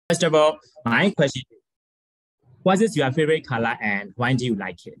First of all, my question is, what is your favorite color and why do you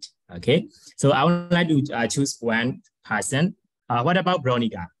like it? Okay, so I would like to choose one person. What about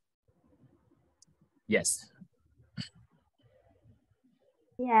Veronica? Yes.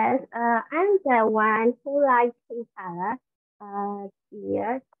 Yes, I'm the one who likes pink color.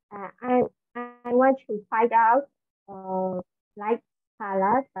 Yes, I want to find out uh, light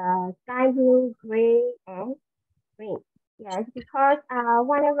colors, sky blue, gray, and green. Yes, because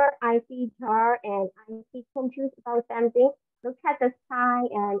whenever I see her and I feel confused about something, look at the sky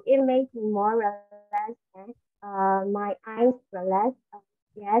and it makes me more relaxed and my eyes relax.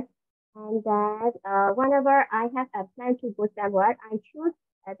 Yes, and that whenever I have a plan to go somewhere, I choose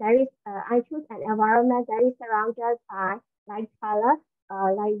an environment that is surrounded by light color,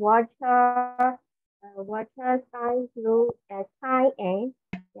 like water, sky, blue, sky, and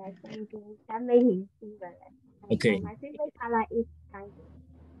yes, something that makes me feel relaxed. Okay. My favorite color is sky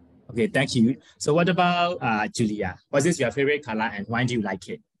blue. Okay, thank you. So what about Julia? What is your favorite color and why do you like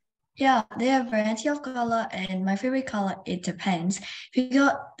it? Yeah, there are variety of color and my favorite color, it depends.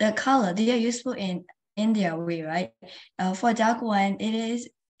 Because the color, they are useful in their way, right? For dark one, it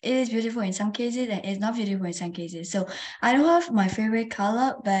is beautiful in some cases and it's not beautiful in some cases. So I don't have my favorite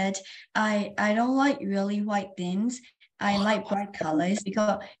color, but I don't like really white things. I like bright colors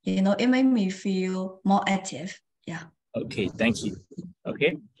because it made me feel more active. Yeah. Okay, thank you.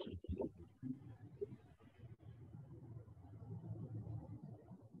 Okay.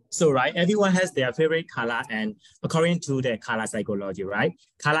 So, right, everyone has their favorite color, and according to the color psychology, right,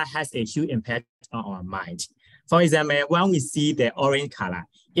 color has a huge impact on our mind. For example, when we see the orange color,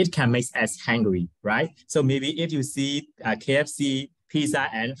 it can make us hungry, right? So maybe if you see KFC, pizza,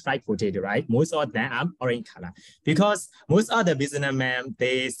 and fried potato, right, most of them are orange color because most of the businessmen,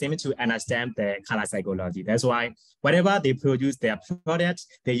 they seem to understand the color psychology. That's why whenever they produce their product,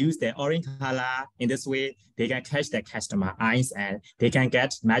 they use the orange color. In this way, they can catch the customer eyes and they can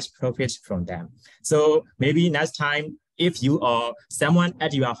get much profit from them. So maybe next time, if you or someone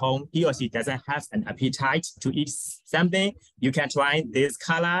at your home, he or she doesn't have an appetite to eat something, you can try this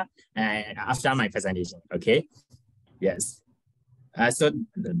color after my presentation, okay? Yes. So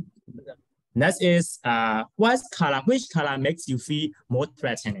next is which color makes you feel more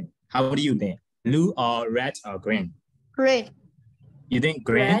threatening? How do you think? Blue or red or green? Red. You think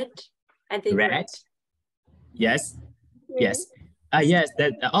green? Red. I think red. Yes. Yes. Yes,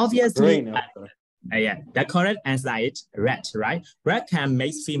 that obviously. Yeah, the correct answer is red, right? Red can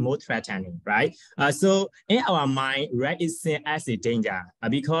make us feel more threatening, right? So in our mind, red is seen as a danger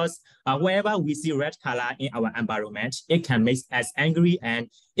because wherever we see red color in our environment, it can make us angry and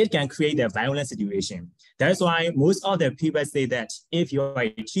it can create a violent situation. That's why most of the people say that if you're a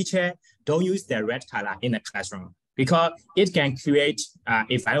teacher, don't use the red color in the classroom because it can create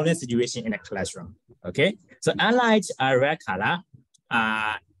a violent situation in the classroom. Okay, so unlike a red color,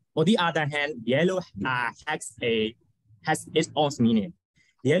 on the other hand, yellow has its own meaning.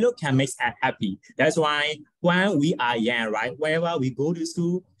 Yellow can make us happy. That's why when we are young, right, wherever we go to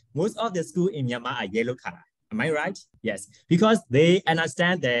school, most of the school in Myanmar are yellow color. Am I right? Yes, because they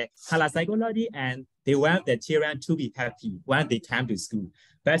understand the color psychology and they want the children to be happy when they come to school.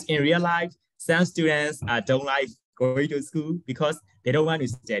 But in real life, some students don't like going to school because they don't want to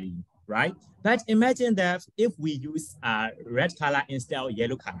study, right? But imagine that if we use red color instead of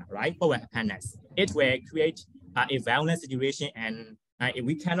yellow color, right, for happiness, it will create a violent situation and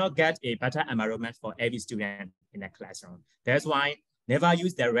we cannot get a better environment for every student in the classroom. That's why never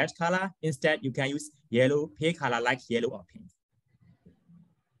use the red color. Instead, you can use yellow, pale color like yellow or pink.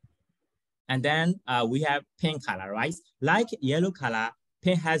 And then we have pink color, right? Like yellow color,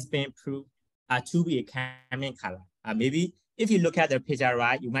 pink has been proved to be a calming color. Maybe if you look at the picture,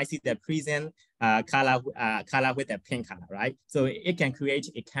 right, you might see the prison color with the pink color, right? So it can create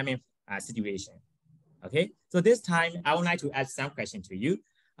a calming situation. Okay, so this time I would like to ask some question to you.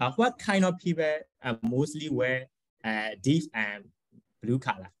 What kind of people mostly wear deep and blue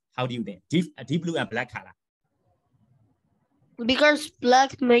color? How do you think? Deep blue and black color? Because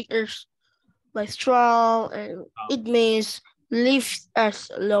black makes us like strong and it means leaves us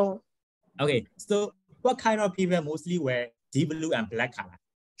alone. Okay, so what kind of people mostly wear deep blue and black color?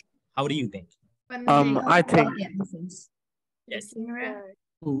 How do you think? I think yes.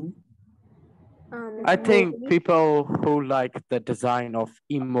 Who? I think people who like the design of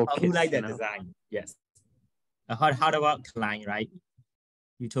emo kids. Who like the design? Yes. How about Klein, right?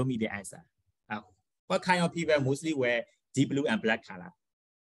 You told me the answer. What kind of people mostly wear deep blue and black color?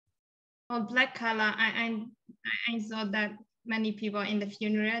 Oh, black color. I saw that many people in the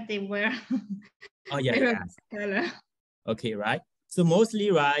funeral they wear. Oh yeah, color. Okay, right. So mostly,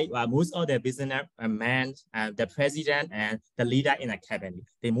 right, most of the businessmen, the president and the leader in the cabinet,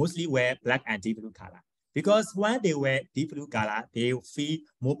 they mostly wear black and deep blue color. Because when they wear deep blue color, they feel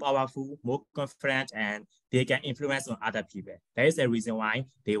more powerful, more confident, and they can influence on other people. That is the reason why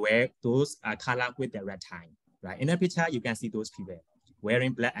they wear those color with the red tie. Right. In the picture, you can see those people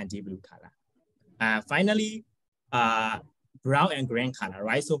wearing black and deep blue color. Finally, brown and green color,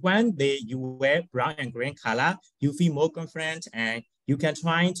 right? So when you wear brown and green color, you feel more confident and you can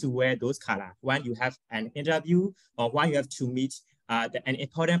try to wear those color when you have an interview or when you have to meet an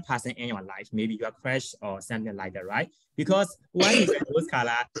important person in your life, maybe your crush or something like that, right? Because when you wear those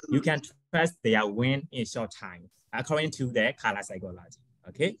color, you can trust their win in short time, according to the color psychology,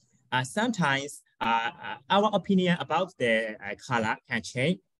 okay? Sometimes our opinion about the color can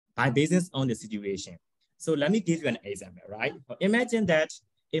change by basis on the situation. So let me give you an example, right? Imagine that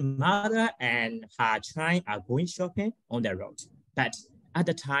a mother and her child are going shopping on the road, but at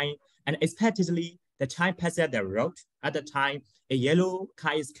the time, unexpectedly, the child passes the road. At the time, a yellow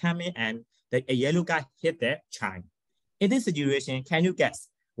car is coming and a yellow car hit the child. In this situation, can you guess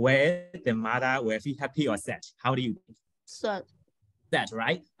where the mother will feel happy or sad? How do you think? Sad. That,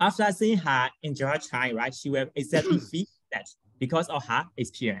 right? After seeing her injured child, right, she will exactly feel that because of her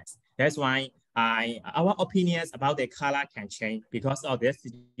experience. That's why our opinions about the color can change because of this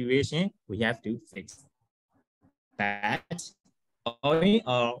situation we have to fix. But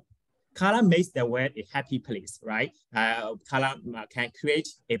color makes the world a happy place, right? Color can create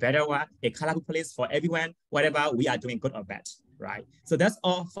a better one, a colorful place for everyone, whatever we are doing, good or bad, right? So that's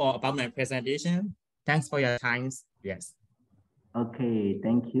all about my presentation. Thanks for your time. Yes. Okay,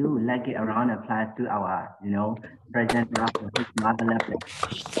 thank you. Let's give a round of applause to our, presenter of this marvelous.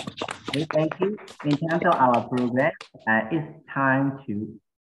 Okay, thank you. In terms of our program, it's time to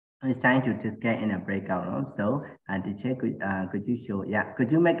just get in a breakout room. So, teacher, could you show? Yeah, could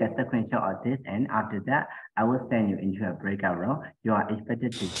you make a screenshot of this? And after that, I will send you into a breakout room. You are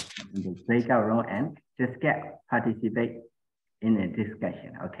expected to in the breakout room and just participate in a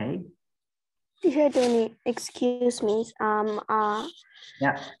discussion. Okay. Teacher Tony, excuse me.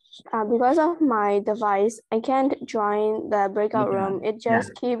 Yeah. Because of my device, I can't join the breakout room. It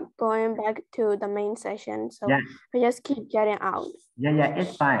just keep going back to the main session. So I just keep getting out. Yeah,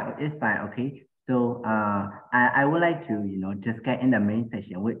 it's fine. It's fine. Okay. So I would like to, just get in the main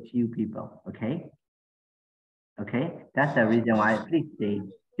session with you people. Okay. Okay. That's the reason why. Please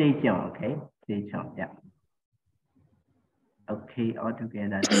stay tuned. Okay. Stay tuned. Yeah. Okay. All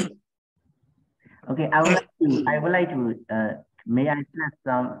together. Okay. I would like to. May I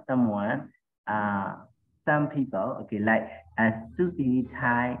select someone? Some people. Okay. Like Susie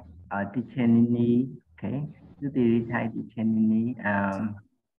Thai, Teacher Nini. Okay. Susie Thai, Teacher Nini.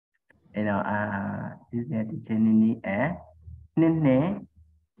 Teacher Nini. Nene.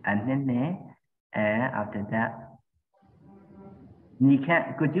 And Nene. And after that,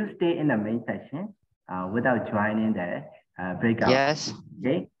 could you stay in the main session without joining the breakout? Yes.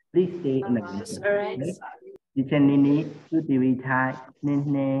 Okay, please stay in the main session. Okay? Teacher Nini, Suti Thai,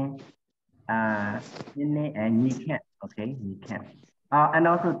 Nene, Nene, and Nikan. Okay, Nikan. And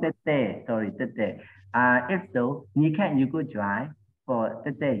also Tete. Sorry, Tete. If so, Nikan, you could join. For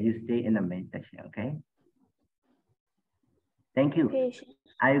Tete, you stay in the main session. Okay. Thank you. Okay.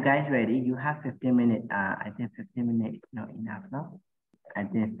 Are you guys ready? You have 15 minutes. I think 15 minutes is not enough, no? I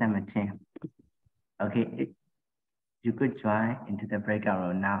think 17. Okay, you could join into the breakout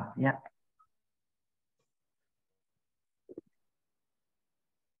room now. Yeah.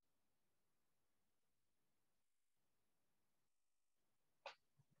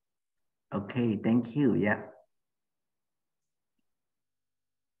 Okay, thank you. Yeah.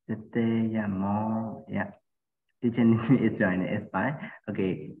 Yeah, more. Yeah. Teacher is joining. It's fine.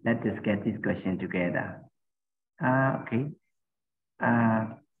 Okay, let's just get this question together. Okay.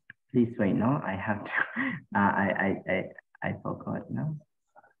 Please wait. No, I have to. I forgot. No.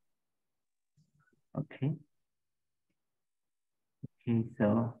 Okay. Okay.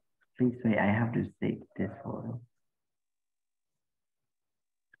 So please wait. I have to take this photo.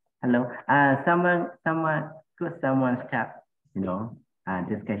 Hello. Could someone start?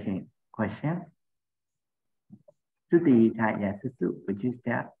 Discussion question. Suti, yes, Susu, would you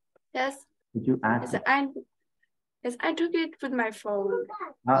start? Yes. Would you ask? Yes, I took it with my phone.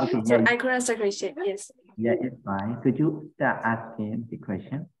 Oh, okay. So I couldn't answer the question. Yes. Yeah, it's fine. Could you start asking the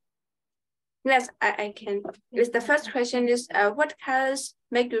question? Yes, I can. It's the first question is what colors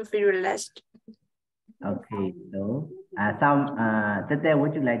make you feel relaxed? Okay, so Tete,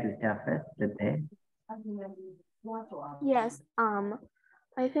 would you like to start first? Tete? Yes.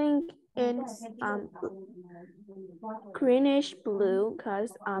 I think it's greenish blue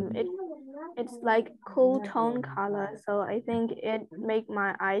because it's like cool tone color. So I think it make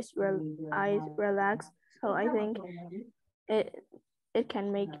my eyes relax. So I think it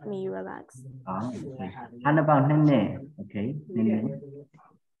can make me relax. Oh, okay. How about Nene? Okay, Nene.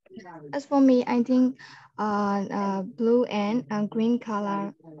 As for me, I think blue and green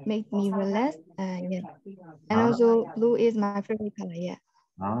color make me relax. Yeah. And also blue is my favorite color. Yeah.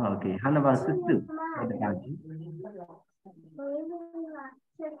 Oh, okay. How about Susu? What about you?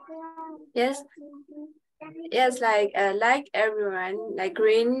 Yes. Yes, like everyone, like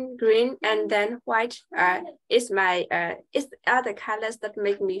green, and then white. Is my is other colors that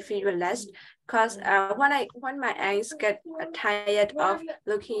make me feel relaxed. Cause when my eyes get tired of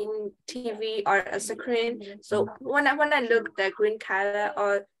looking TV or a screen, so when I look the green color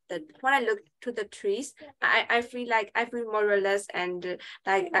or when I look to the trees, I feel like I feel more relaxed and it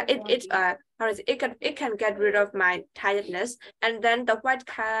can get rid of my tiredness, and then the white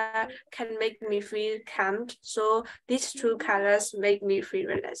color can make me feel calm. So these two colors make me feel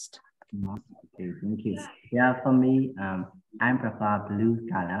relaxed. Okay, thank you. Yeah, for me, I prefer blue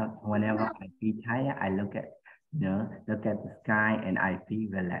color. Whenever I feel tired, I look at the sky and I feel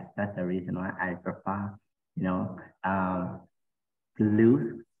relaxed. That's the reason why I prefer,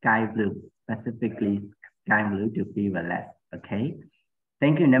 blue, sky blue, specifically sky blue to feel relaxed. Okay.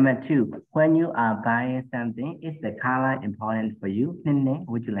 Thank you. Number 2, when you are buying something, is the color important for you? Nene,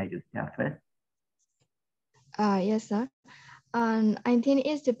 would you like to start first? Yes, sir. I think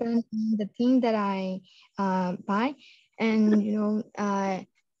it depends on the thing that I buy, and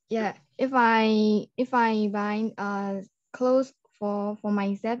yeah, if I buy clothes for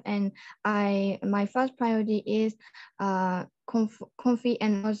myself, and my first priority is comfy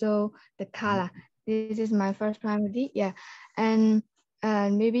and also the color. This is my first priority. Yeah, and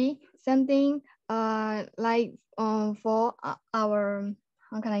maybe something like for our,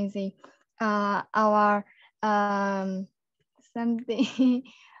 how can I say, our something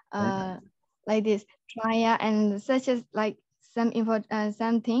like this trial, and such as like some info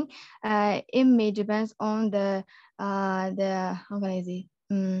something it may depends on the how can I say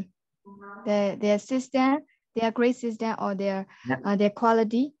their system, their grade system, or their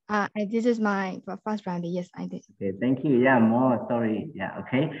quality. This is my first priority. Yes, I did. Okay, thank you. Yeah, more sorry. Yeah,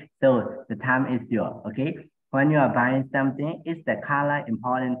 okay. So the time is yours. Okay, when you are buying something, is the color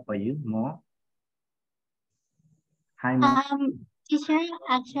important for you more? Hi, teacher,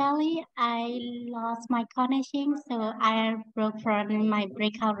 actually, I lost my connection, so I broke from my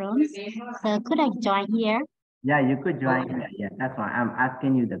breakout rooms. So could I join here? Yeah, you could join. Yeah, that's why I'm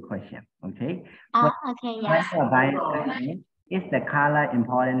asking you the question. Okay. Okay, yes. When you are buying something, is the color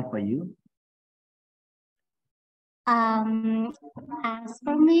important for you? As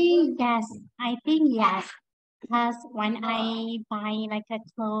for me, yes, I think yes. Because when I buy like a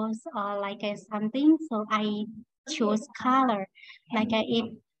clothes or like a something, so I choose color. Like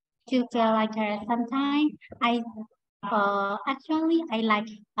it took like sometimes I actually I like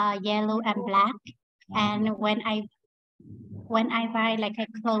yellow and black, and when I buy like a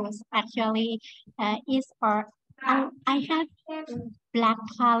clothes, actually is for I have black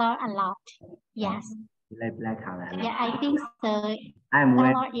color a lot. Yes. You like black color? Yeah, I think so. I'm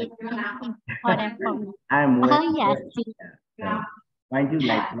Color is important for me. I'm Oh yes. So, why do you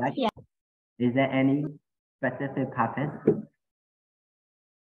like black? Yeah. Is there any specific purpose?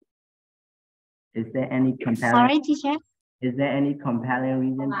 Is there any compelling? Sorry, teacher. Is there any compelling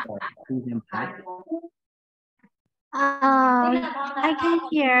reason for choosing black? I can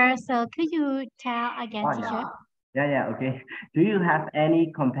hear. So could you tell again, teacher? Yeah, okay. Do you have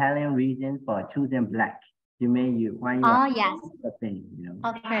any compelling reason for choosing black? Why you are yes. the thing,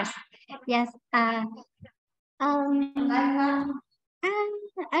 Of course. Yes.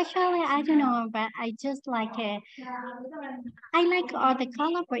 Actually, I don't know, but I just like it. I like all the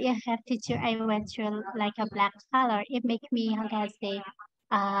color, but you have teacher. I went to like a black color. It makes me, how can I say,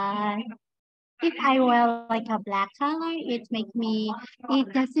 if I wear like a black color, it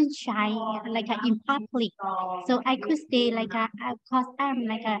doesn't shine like in public. So I could stay like cause I'm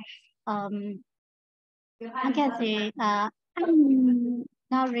like I can say, I'm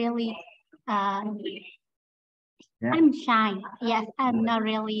not really, I'm shy. Yes, I'm not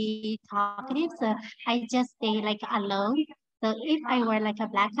really talkative. So I just stay like alone. So if I wear like a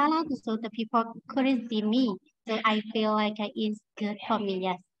black color, so the people couldn't see me. So I feel like it's good for me.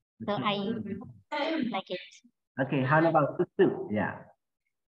 Yes. So I like it. Okay, how about Susu? Yeah.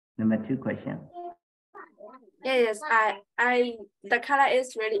 Number 2 question. Yes, the color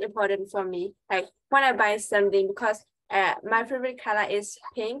is really important for me. Like when I buy something, because my favorite color is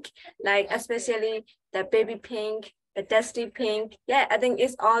pink, like especially the baby pink, the dusty pink. Yeah, I think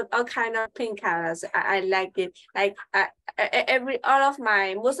it's all kind of pink colors. I like it. Like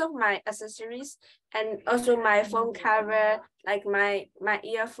most of my accessories and also my phone cover, like my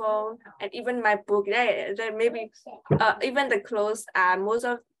earphone and even my book. Yeah, there maybe even the clothes most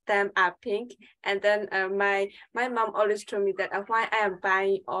of them are pink. And then my mom always told me that why I am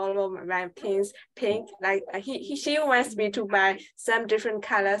buying all of my things pink. Like she wants me to buy some different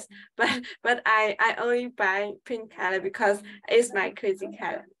colors, but I only buy pink color because it's my crazy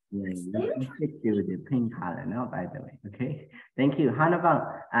color. Yeah, you stick to the pink color, no, by the way. Okay, thank you. How about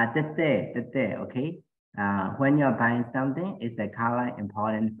the day, okay? When you're buying something, is the color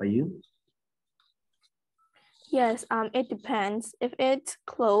important for you? Yes, it depends. If it's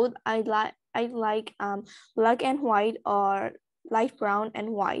clothes, I like black and white or light brown and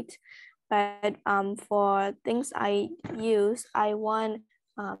white. But for things I use, I want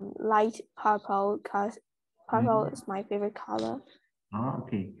light purple because purple is my favorite color. Oh,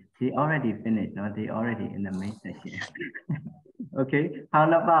 okay. She already finished, no? They already in the main session. Okay. How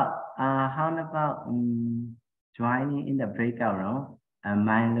about joining in the breakout room?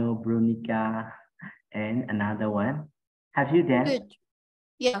 Milo, Brunica, and another one. Have you done? Good.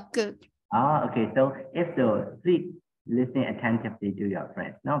 Yeah, good. Oh, okay. So if so, please listen attentively to your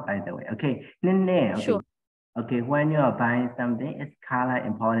friends. No, by the way. Okay. Nene, okay. Sure. Okay, when you are buying something, is color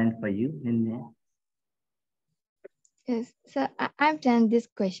important for you, Nene? Yes, so I've done this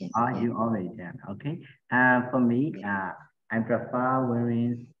question. Oh, you already done. Okay. For me, I prefer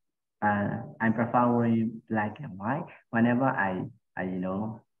wearing black and white. Whenever I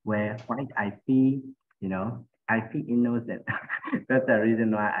wear white, I feel innocent. That's the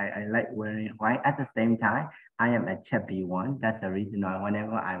reason why I like wearing white. At the same time, I am a chubby one. That's the reason why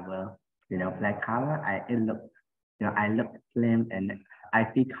whenever I wear black color, I look slim and I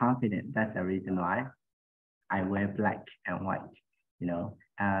feel confident. That's the reason why I wear black and white.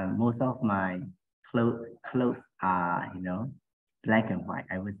 Most of my clothes are black and white.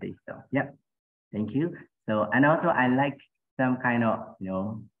 I would say so. Yep. Thank you. So, and also I like some kind of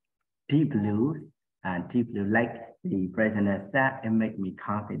deep blue like the president said. It makes me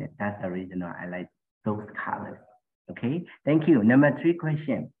confident. That's the reason why I like those colors. Okay. Thank you. Number 3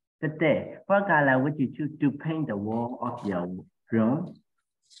 question. Today, what color would you choose to paint the wall of your room?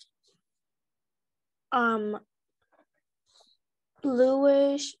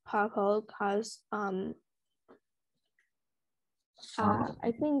 Bluish purple because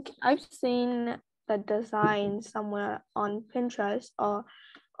I think I've seen the design somewhere on Pinterest or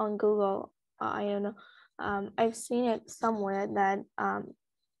on Google. I don't know. I've seen it somewhere that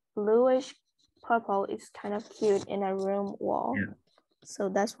bluish purple is kind of cute in a room wall. Yeah. So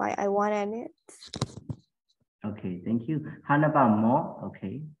that's why I wanted it. Okay, thank you. How about more?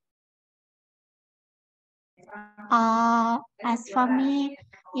 Okay. As for me,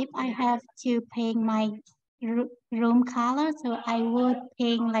 if I have to paint my room color, so I would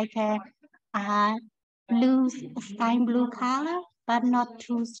paint like a blue, sky blue color, but not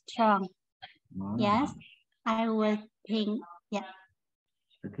too strong. Oh. Yes, I would paint. Yeah.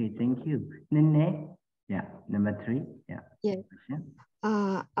 Okay, thank you. Nene? Yeah, number 3. Yeah. Yeah.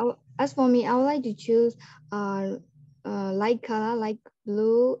 As for me, I would like to choose light color like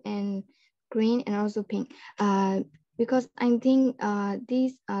blue and green and also pink. Because I think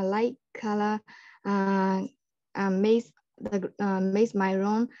this light color makes my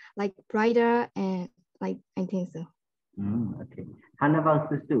room like brighter and like I think so. Okay. How about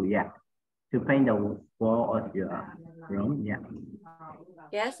Susu? Yeah. To paint the wall of your room. Yeah.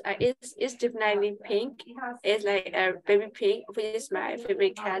 Yes, it's definitely pink. It's like a baby pink, which is my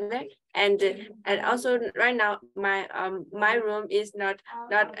favorite color. And also right now my room is not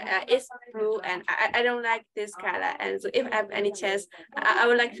it's blue, and I don't like this color. And so if I have any chance, I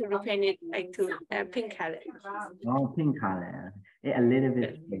would like to repaint it like to pink color. Oh, pink color. Yeah, a little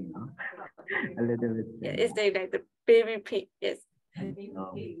bit pink, huh? A little bit pink. Yeah, it's like the baby pink. Yes.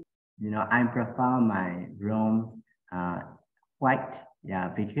 I prefer my room white. Yeah,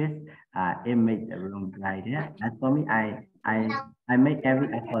 because it makes the room brighter. As for me, I make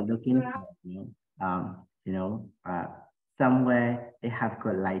every effort looking for somewhere it have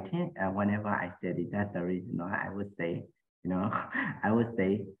good lighting. Whenever I study, that's the reason why I would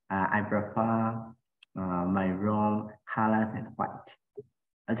say I prefer my room colors and white.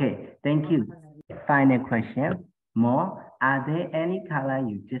 Okay, thank you. Final question. More. Are there any color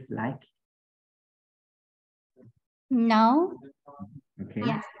you dislike? No. Okay.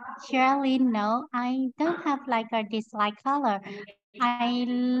 Yes, surely no. I don't have like a dislike color. I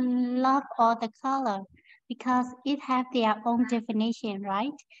love all the color because it have their own definition,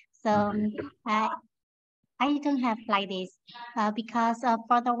 right? So I don't have like this because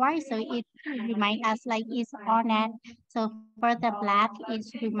for the white, so it remind us like it's honest. So for the black, it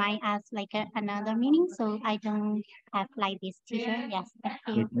remind us like another meaning. So I don't have like this teacher. Yes, thank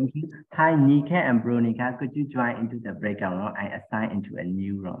Okay, you. thank you. Hi, Nika and Veronica. Could you join into the breakout room? I assign into a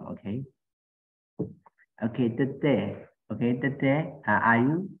new room, okay? Okay, today,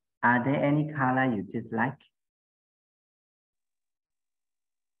 are there any color you dislike?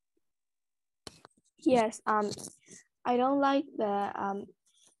 Yes. I don't like the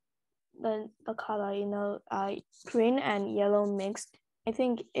color, green and yellow mixed. I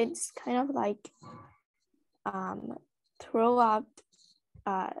think it's kind of like throw up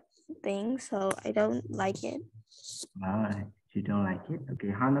thing, so I don't like it. All right, you don't like it. Okay,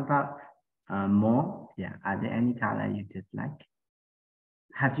 how about more? Yeah, are there any color you dislike?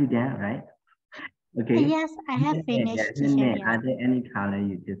 Have you done, right? Okay. Yes, I have finished. Yeah, Yes. are there any color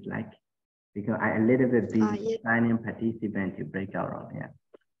you dislike? Because I a little bit busy Yes. signing participant to breakout room. Yeah.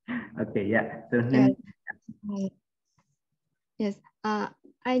 Okay, yeah. So Yes,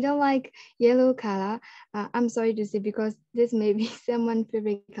 I don't like yellow color. I'm sorry to say because this may be someone's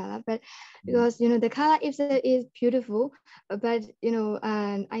favorite color, but because the color is beautiful, but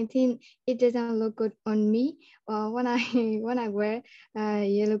I think it doesn't look good on me. When I when I wear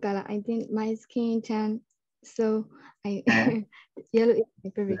yellow color, I think my skin tan. So I yellow is my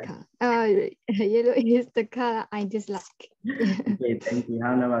favorite color. Yellow is the color I dislike. okay, thank you.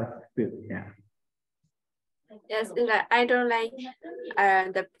 How about Sue? Yeah. Yes, I don't like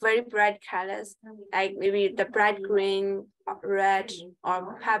the very bright colors, like maybe the bright green, or red,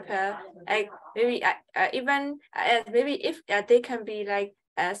 or purple. Like maybe even maybe if they can be like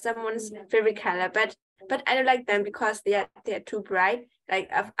someone's favorite color, but I don't like them because they are too bright. Like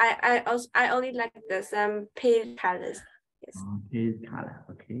I only like some pale colors. Yes. Pale color.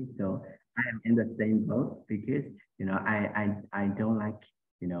 Okay, so I am in the same boat because I don't like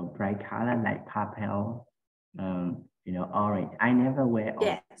bright color like purple, orange. I never wear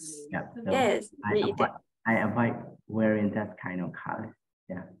orange. Yes. Yeah, so Yes. I avoid wearing that kind of color.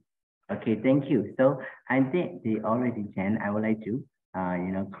 Yeah. Okay, thank you. So I think they already can. I would like to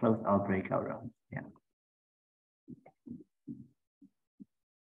close our breakout room. Yeah.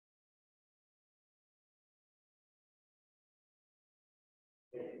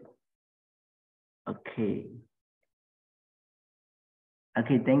 Okay.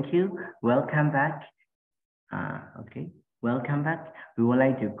 Okay, thank you. Welcome back. Okay, welcome back. We would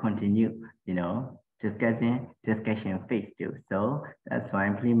like to continue, discussion phase 2. So that's why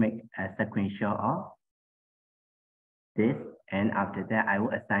please make a screenshot of this, and after that, I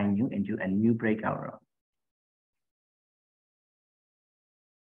will assign you into a new breakout room.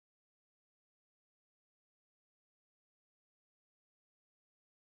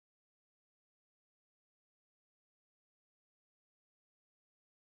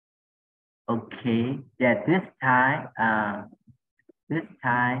 Okay, yeah, this time,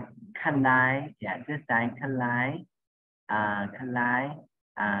 collide, yeah, this time collide,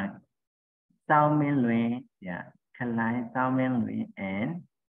 Sao Minh Luyện, yeah, collide Sao Minh Luyện and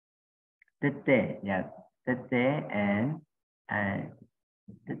Tete, yeah, Tete and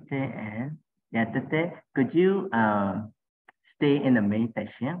Tete and yeah, Tete, could you stay in the main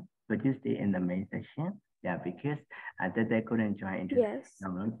section? Could you stay in the main section? Yeah, because Tete couldn't join into the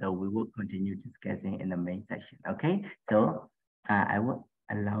room, so we will continue discussing in the main section. Okay, so I will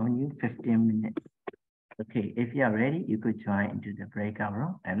allow you 15 minutes. Okay, if you are ready, you could join into the breakout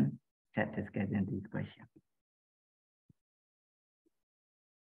room and start discussing these questions.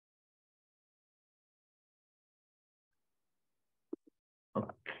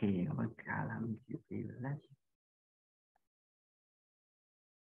 Okay, what color would you feel like?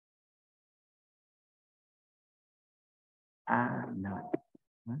 No.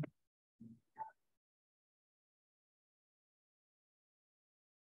 Huh?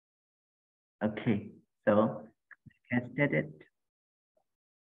 Okay, so let's get it.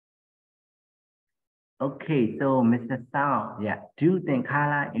 Okay, so Mr. Sao, yeah, do you think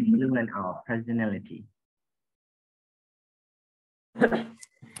color influence our personality?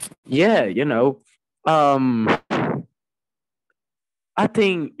 Yeah, I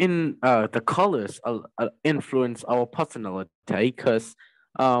think in the colors influence our personality because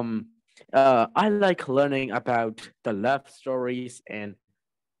I like learning about the love stories and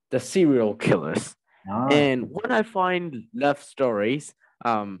the serial killers. And when I find love stories,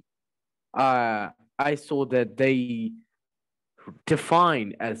 I saw that they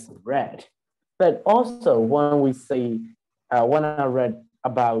define as red. But also when we say when I read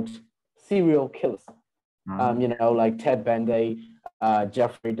about serial killers, You know, like Ted Bundy,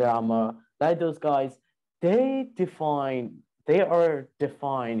 Jeffrey Dahmer, like those guys, they are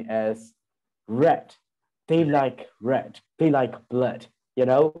defined as red. They like red. They like blood. You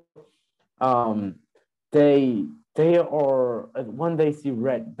know, um, they are when they see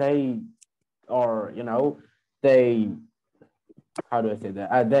red, they are, you know, they, how do I say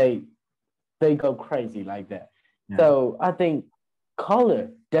that? They go crazy like that. Yeah. So I think color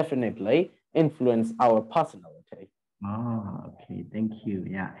definitely influence our personality. Oh, okay, thank you.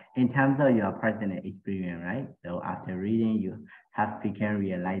 Yeah, in terms of your personal experience, right? So after reading, you have become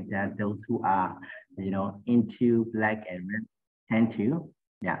realize that those who are, into black and red tend to,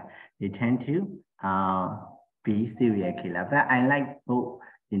 yeah, they tend to be serial killer. But I like both,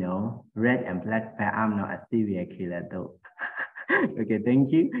 red and black, but I'm not a serial killer though. Okay,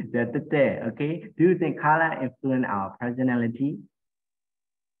 thank you. That's it. Okay, do you think color influence our personality?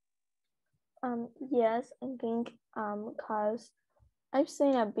 Yes, I think cause I've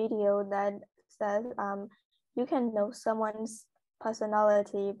seen a video that says you can know someone's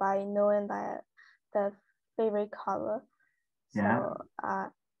personality by knowing the favorite color. Yeah.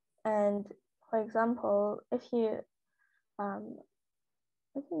 So and for example, if you I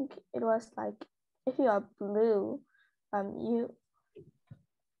think it was like if you are blue, you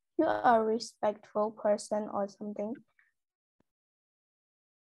are a respectful person or something.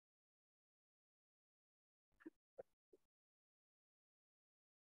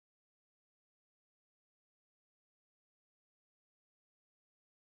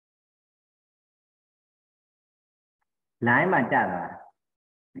 Line မှာကြတာ